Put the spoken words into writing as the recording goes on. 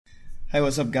Hey,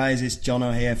 what's up guys? It's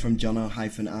Jono here from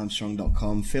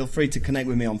jono-armstrong.com. Feel free to connect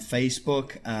with me on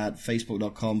Facebook at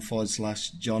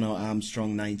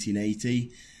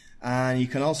facebook.com/JonoArmstrong1980. And you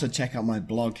can also check out my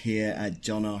blog here at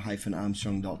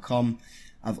jono-armstrong.com.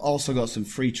 I've also got some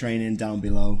free training down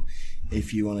below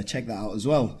if you want to check that out as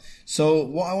well. So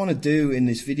what I want to do in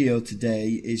this video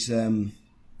today is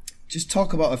just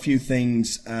talk about a few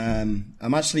things. I'm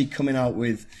actually coming out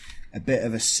with a bit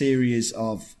of a series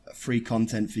of free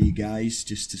content for you guys,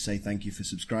 just to say thank you for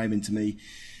subscribing to me.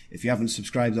 If you haven't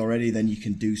subscribed already, then you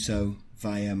can do so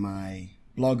via my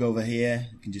blog over here.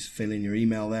 You can just fill in your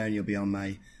email there and you'll be on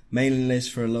my mailing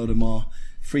list for a load of more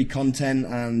free content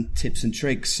and tips and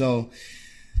tricks. So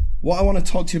what I want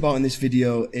to talk to you about in this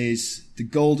video is the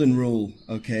golden rule,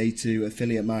 okay, to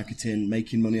affiliate marketing,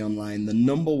 making money online. The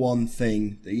number one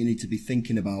thing that you need to be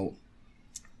thinking about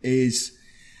is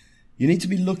you need to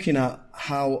be looking at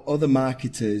how other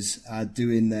marketers are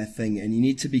doing their thing, and you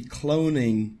need to be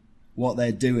cloning what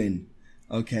they're doing.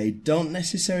 Okay, don't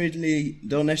necessarily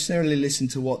listen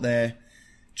to what they're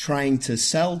trying to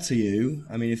sell to you.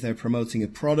 I mean, if they're promoting a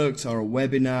product or a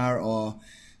webinar or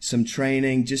some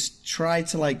training, just try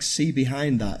to see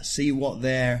behind that, see what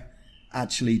they're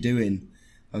actually doing.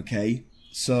 Okay,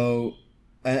 so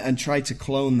and try to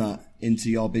clone that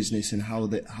into your business and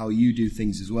how you do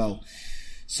things as well.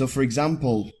 So for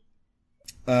example,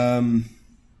 there's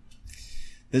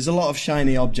a lot of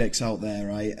shiny objects out there,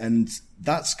 right? And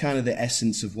that's kind of the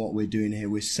essence of what we're doing here.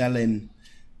 We're selling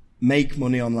make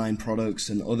money online products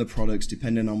and other products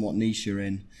depending on what niche you're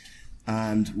in.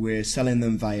 And we're selling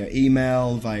them via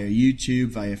email, via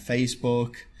YouTube, via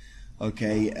Facebook,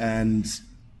 okay? And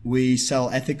we sell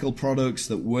ethical products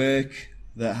that work,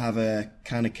 that have a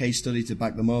kind of case study to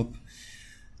back them up.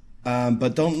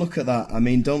 But don't look at that. I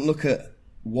mean, don't look at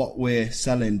what we're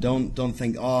selling. Don't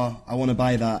think, oh, I want to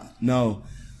buy that. No,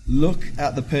 look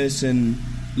at the person,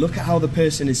 look at how the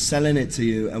person is selling it to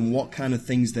you and what kind of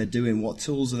things they're doing, what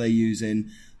tools are they using,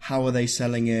 how are they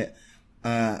selling it,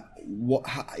 how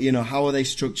are they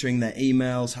structuring their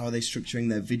emails, how are they structuring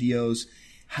their videos,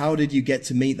 how did you get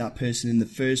to meet that person in the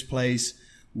first place,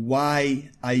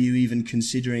 why are you even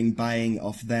considering buying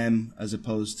off them as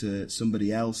opposed to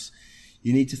somebody else.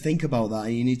 You need to think about that,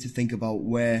 and you need to think about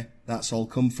where that's all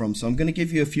come from. So I'm going to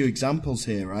give you a few examples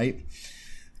here, right?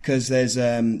 Because there's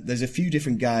a few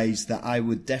different guys that I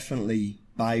would definitely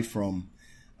buy from.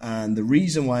 And the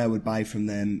reason why I would buy from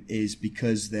them is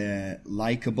because they're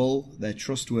likable, they're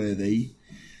trustworthy,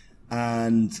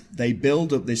 and they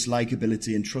build up this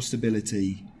likability and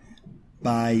trustability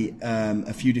by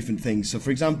a few different things. So for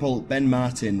example, Ben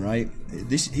Martin, right?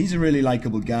 He's a really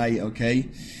likable guy, okay?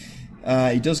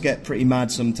 He does get pretty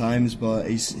mad sometimes, but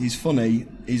he's funny.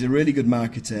 He's a really good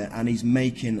marketer, and he's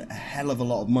making a hell of a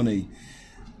lot of money.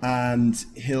 And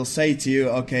he'll say to you,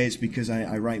 okay, it's because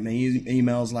I write my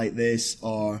emails like this,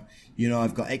 or,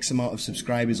 I've got X amount of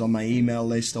subscribers on my email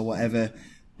list or whatever.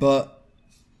 But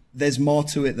there's more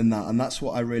to it than that, and that's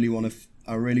what I really want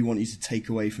you to take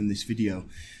away from this video.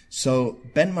 So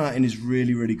Ben Martin is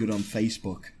really, really good on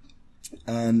Facebook,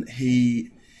 and he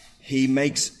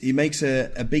makes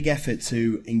a big effort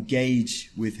to engage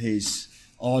with his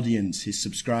audience, his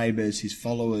subscribers, his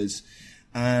followers.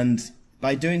 And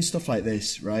by doing stuff like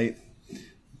this, right,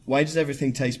 why does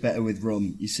everything taste better with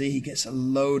rum? You see, he gets a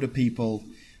load of people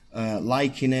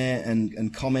liking it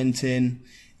and commenting,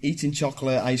 eating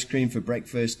chocolate, ice cream for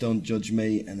breakfast, don't judge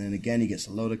me. And then again, he gets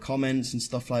a load of comments and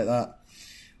stuff like that.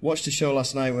 Watched a show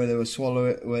last night where they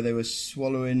were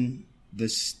swallowing the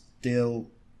still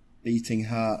beating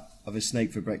heart of a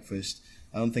snake for breakfast.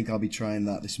 I don't think I'll be trying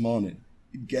that this morning.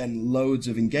 Again, loads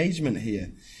of engagement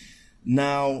here.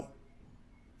 Now,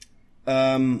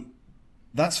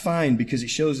 that's fine because it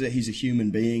shows that he's a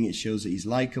human being. It shows that he's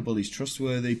likable, he's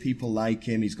trustworthy, people like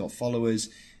him, he's got followers.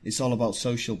 It's all about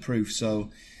social proof. So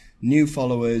new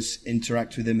followers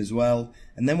interact with him as well.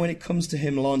 And then when it comes to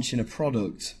him launching a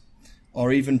product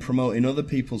or even promoting other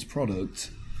people's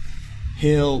product,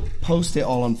 he'll post it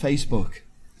all on Facebook.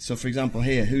 So for example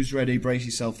here, who's ready? Brace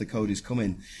yourself, the code is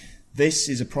coming. This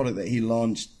is a product that he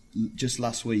launched just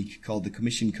last week called the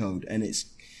Commission Code, and it's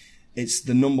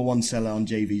the #1 seller on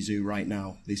JVZoo right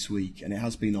now this week, and it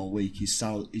has been all week. He's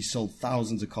sold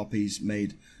thousands of copies,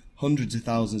 made hundreds of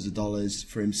thousands of dollars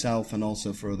for himself and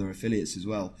also for other affiliates as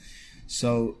well.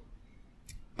 So,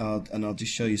 and I'll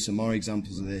just show you some more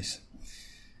examples of this.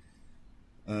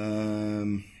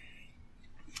 Where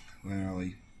are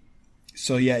we?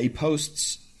 So yeah, he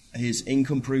posts his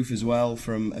income proof as well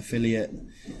from affiliate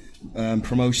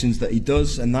promotions that he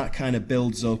does, and that kind of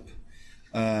builds up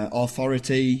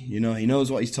authority. He knows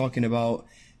what he's talking about,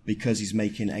 because he's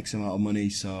making X amount of money,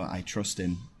 so I trust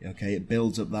him. Okay, it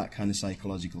builds up that kind of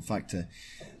psychological factor.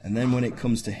 And then when it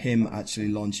comes to him actually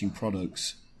launching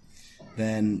products,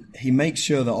 then he makes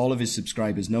sure that all of his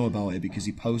subscribers know about it because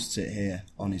he posts it here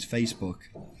on his Facebook.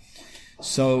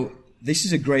 So this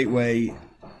is a great way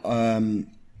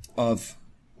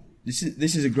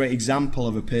this is a great example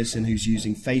of a person who's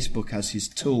using Facebook as his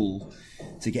tool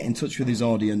to get in touch with his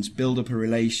audience, build up a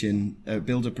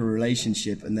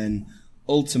relationship, and then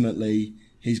ultimately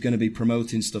he's going to be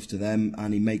promoting stuff to them,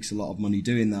 and he makes a lot of money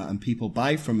doing that, and people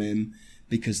buy from him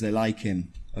because they like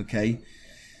him. Okay,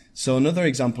 so another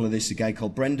example of this is a guy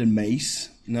called Brendan Mace.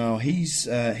 Now he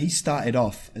started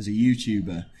off as a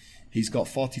YouTuber. He's got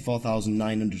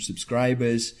 44,900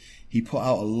 subscribers. He put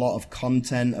out a lot of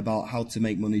content about how to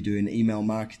make money doing email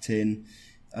marketing,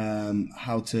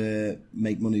 how to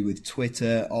make money with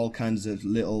Twitter, all kinds of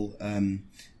little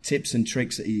tips and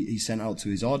tricks that he sent out to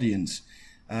his audience.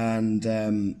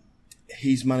 And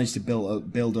he's managed to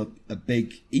build up a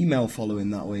big email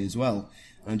following that way as well.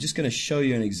 And I'm just going to show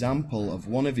you an example of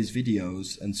one of his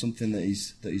videos and something that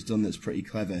he's done that's pretty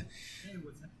clever.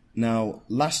 Now,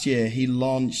 last year he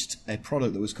launched a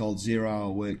product that was called 0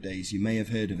 Hour Workdays. You may have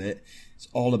heard of it. It's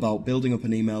all about building up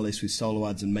an email list with solo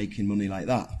ads and making money like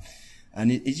that.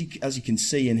 And as you can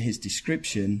see in his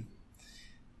description,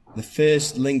 the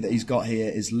first link that he's got here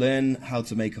is learn how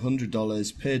to make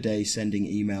 $100 per day sending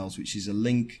emails, which is a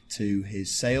link to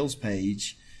his sales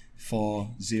page for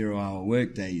 0 Hour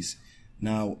Workdays.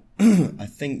 Now, I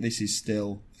think this is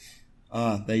still,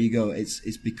 there you go.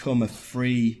 It's become a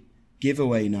free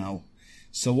giveaway now.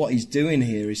 So what he's doing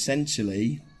here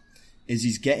essentially is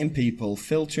he's getting people,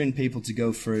 filtering people to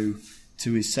go through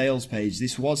to his sales page.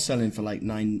 This was selling for like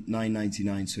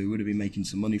 $9.99, so he would have been making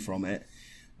some money from it,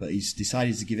 but he's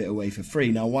decided to give it away for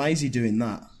free. Now, why is he doing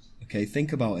that? Okay,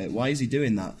 think about it. Why is he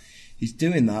doing that? He's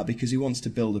doing that because he wants to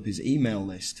build up his email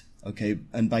list. Okay,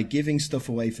 and by giving stuff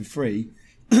away for free,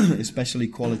 especially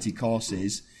quality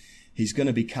courses, he's going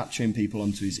to be capturing people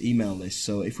onto his email list.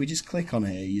 So if we just click on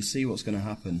here, you see what's going to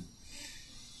happen.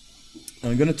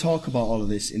 And I'm going to talk about all of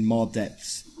this in more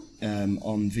depth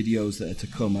on videos that are to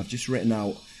come. I've just written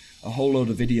out a whole load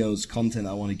of videos, content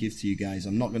I want to give to you guys.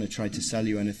 I'm not going to try to sell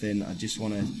you anything. I just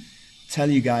want to tell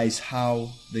you guys how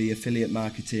the affiliate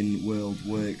marketing world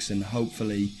works, and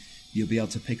hopefully you'll be able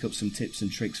to pick up some tips and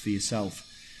tricks for yourself.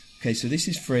 Okay, so this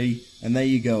is free, and there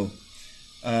you go.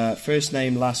 First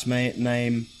name, last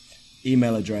name,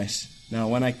 email address. Now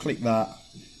when I click that,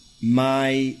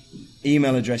 my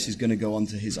email address is going to go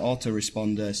onto his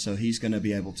autoresponder, so he's going to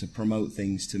be able to promote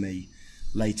things to me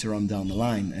later on down the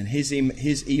line. And his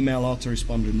email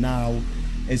autoresponder now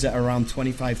is at around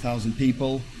 25,000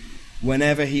 people.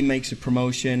 Whenever he makes a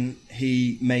promotion,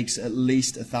 he makes at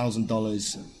least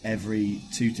 $1,000 every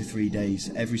 2 to 3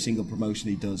 days. Every single promotion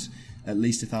he does, at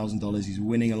least $1,000. He's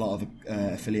winning a lot of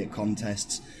affiliate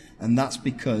contests, and that's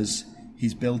because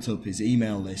he's built up his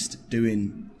email list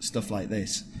doing stuff like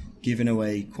this, giving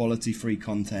away quality free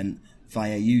content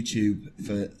via YouTube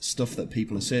for stuff that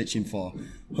people are searching for.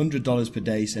 $100 per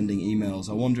day sending emails.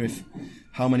 I wonder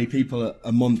how many people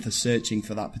a month are searching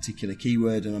for that particular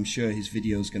keyword, and I'm sure his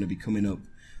video is going to be coming up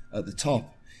at the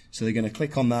top. So they're going to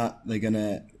click on that. They're going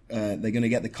to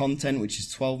get the content, which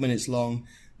is 12 minutes long.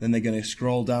 Then they're going to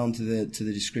scroll down to the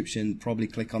description, probably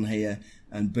click on here,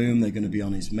 and boom, they're going to be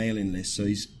on his mailing list. So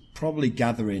he's probably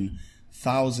gathering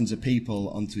thousands of people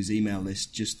onto his email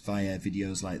list just via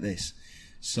videos like this.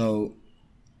 So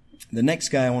the next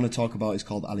guy I want to talk about is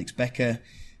called Alex Becker.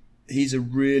 He's a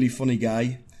really funny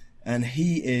guy, and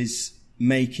he is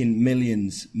making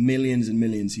millions and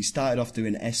millions. He started off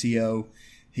doing SEO.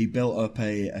 He built up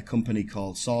a company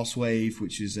called SourceWave,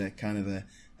 which is a kind of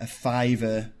a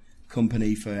Fiverr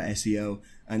company for SEO,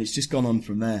 and it's just gone on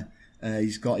from there.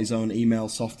 He's got his own email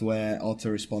software,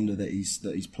 autoresponder that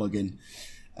he's plugging,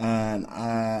 and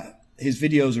his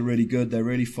videos are really good. They're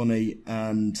really funny,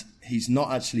 and he's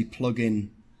not actually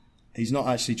trying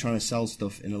to sell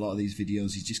stuff in a lot of these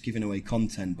videos. He's just giving away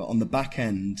content. But on the back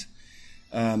end,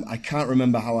 I can't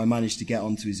remember how I managed to get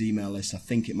onto his email list. I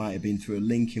think it might have been through a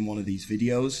link in one of these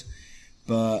videos.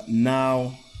 But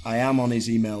now I am on his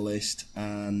email list,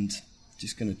 and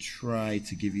just going to try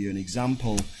to give you an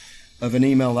example of an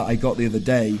email that I got the other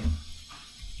day.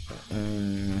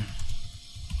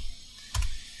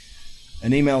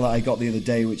 An email that I got the other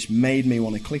day which made me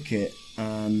want to click it,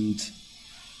 and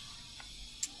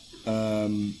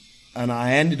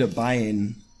I ended up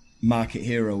buying Market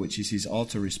Hero, which is his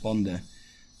autoresponder.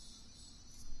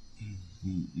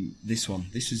 This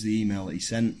is the email that he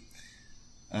sent.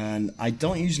 And I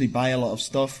don't usually buy a lot of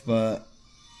stuff, but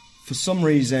for some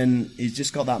reason he's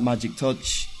just got that magic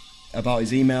touch, about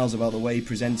his emails, about the way he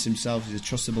presents himself. He's a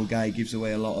trustable guy, he gives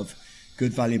away a lot of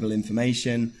good, valuable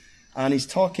information. And he's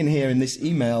talking here in this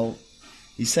email,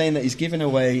 he's saying that he's giving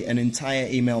away an entire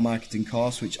email marketing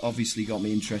course, which obviously got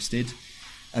me interested.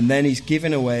 And then he's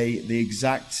giving away the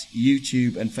exact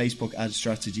YouTube and Facebook ad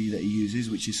strategy that he uses,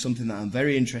 which is something that I'm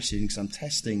very interested in because I'm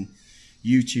testing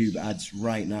YouTube ads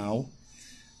right now.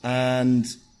 And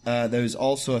there's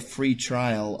also a free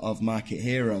trial of Market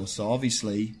Hero. So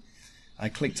obviously, I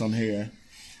clicked on here,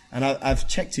 and I've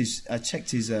checked his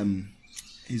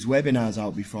webinars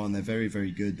out before, and they're very,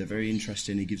 very good. They're very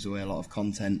interesting. He gives away a lot of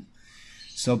content.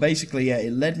 So basically, yeah,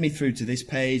 it led me through to this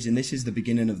page, and this is the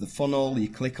beginning of the funnel. You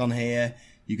click on here.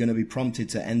 You're going to be prompted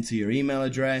to enter your email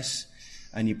address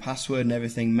and your password and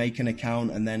everything, make an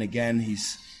account, and then again,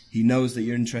 he knows that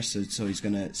you're interested, so he's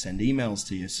going to send emails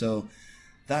to you. So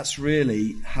that's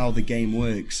really how the game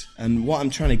works. And what I'm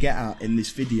trying to get at in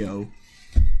this video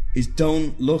is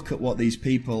don't look at what these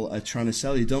people are trying to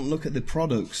sell you. Don't look at the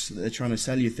products that they're trying to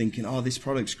sell you thinking, oh, this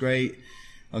product's great.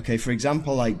 Okay, for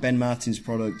example, like Ben Martin's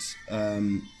product,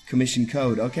 Commission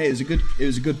Code. Okay, it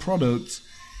was a good product.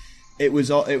 It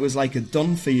was like a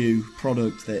done for you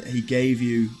product that he gave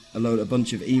you a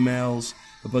bunch of emails,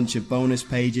 a bunch of bonus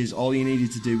pages. All you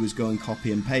needed to do was go and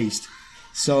copy and paste.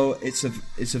 So it's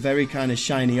a very kind of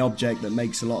shiny object that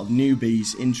makes a lot of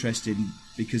newbies interested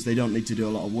because they don't need to do a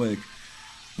lot of work.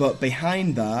 But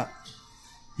behind that,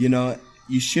 you know,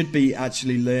 you should be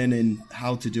actually learning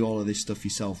how to do all of this stuff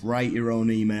yourself. Write your own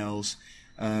emails,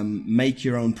 make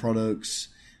your own products,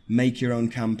 make your own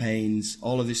campaigns,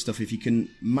 all of this stuff. If you can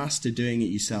master doing it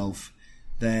yourself,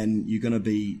 then you're gonna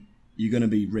be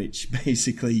rich.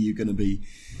 Basically, you're gonna be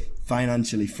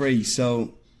financially free.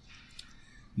 So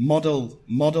model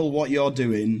what you're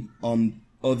doing on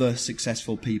other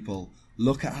successful people.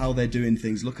 Look at how they're doing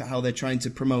things. Look at how they're trying to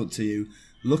promote to you.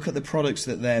 Look at the products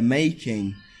that they're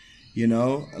making. You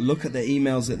know, look at the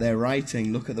emails that they're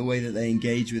writing. Look at the way that they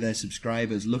engage with their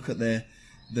subscribers. Look at the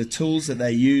tools that they're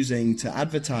using to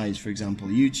advertise, for example,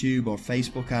 YouTube or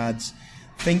Facebook ads.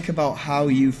 Think about how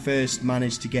you first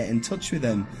managed to get in touch with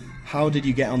them. How did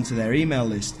you get onto their email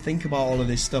list? Think about all of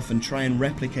this stuff and try and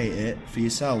replicate it for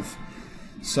yourself.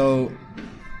 So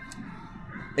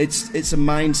it's a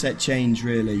mindset change,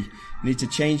 really. You need to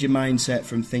change your mindset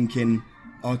from thinking,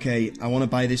 okay, I want to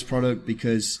buy this product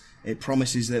because it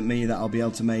promises me that I'll be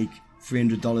able to make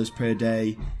 $300 per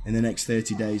day in the next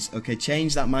 30 days. Okay,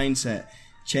 change that mindset.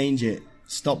 Change it.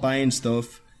 Stop buying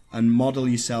stuff and model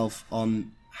yourself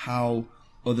on how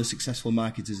other successful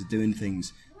marketers are doing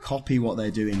things. Copy what they're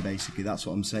doing, basically. That's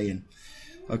what I'm saying.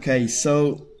 Okay,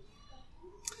 so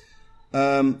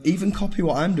even copy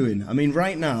what I'm doing. I mean,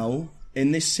 right now,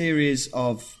 in this series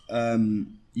of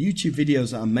YouTube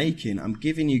videos that I'm making, I'm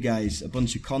giving you guys a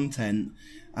bunch of content.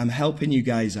 I'm helping you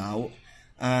guys out,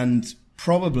 and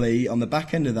probably on the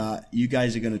back end of that, you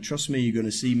guys are going to trust me. You're going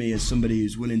to see me as somebody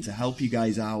who's willing to help you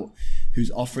guys out,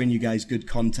 who's offering you guys good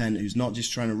content, who's not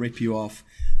just trying to rip you off.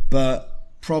 But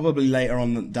probably later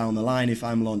on down the line, if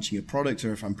I'm launching a product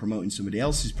or if I'm promoting somebody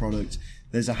else's product,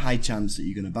 there's a high chance that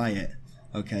you're going to buy it.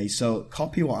 Okay, so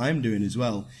copy what I'm doing as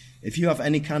well. If you have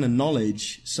any kind of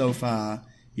knowledge so far,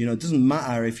 you know, it doesn't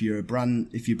matter if you're brand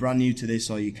new to this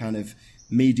or you're kind of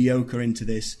mediocre into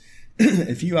this.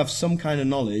 If you have some kind of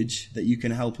knowledge that you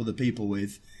can help other people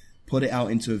with, put it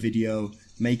out into a video,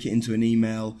 make it into an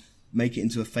email, make it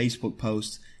into a Facebook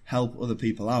post, help other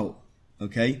people out.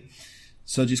 Okay?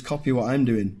 So just copy what I'm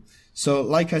doing. So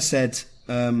like I said,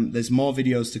 there's more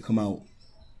videos to come out.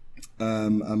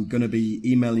 I'm going to be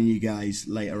emailing you guys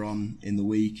later on in the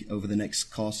week. Over the next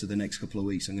course of the next couple of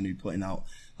weeks, I'm going to be putting out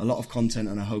a lot of content,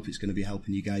 and I hope it's going to be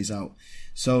helping you guys out.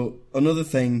 So another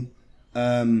thing,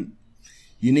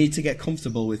 you need to get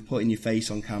comfortable with putting your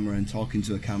face on camera and talking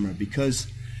to a camera, because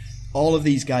all of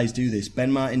these guys do this.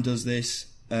 Ben Martin does this,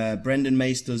 Brendan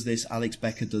Mace does this, Alex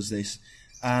Becker does this,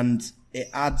 and it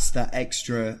adds that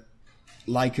extra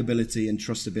likability and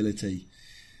trustability.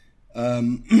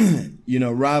 You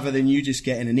know, rather than you just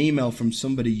getting an email from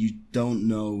somebody you don't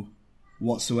know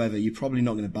whatsoever, you're probably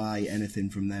not going to buy anything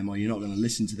from them, or you're not going to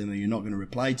listen to them, or you're not going to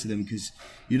reply to them because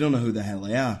you don't know who the hell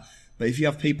they are. But if you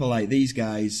have people like these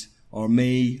guys, or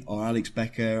me, or Alex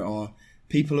Becker, or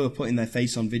people who are putting their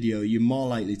face on video, you're more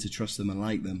likely to trust them and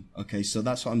like them. Okay, so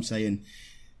that's what I'm saying.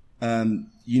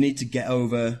 You need to get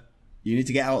out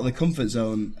of the comfort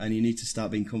zone, and you need to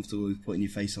start being comfortable with putting your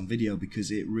face on video,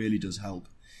 because it really does help.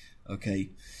 Okay.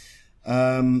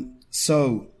 The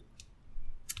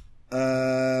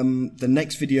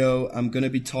next video, I'm going to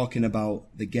be talking about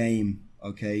the game.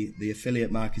 Okay, the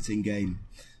affiliate marketing game.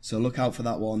 So look out for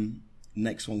that one.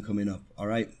 Next one coming up. All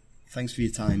right. Thanks for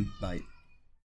your time. Bye.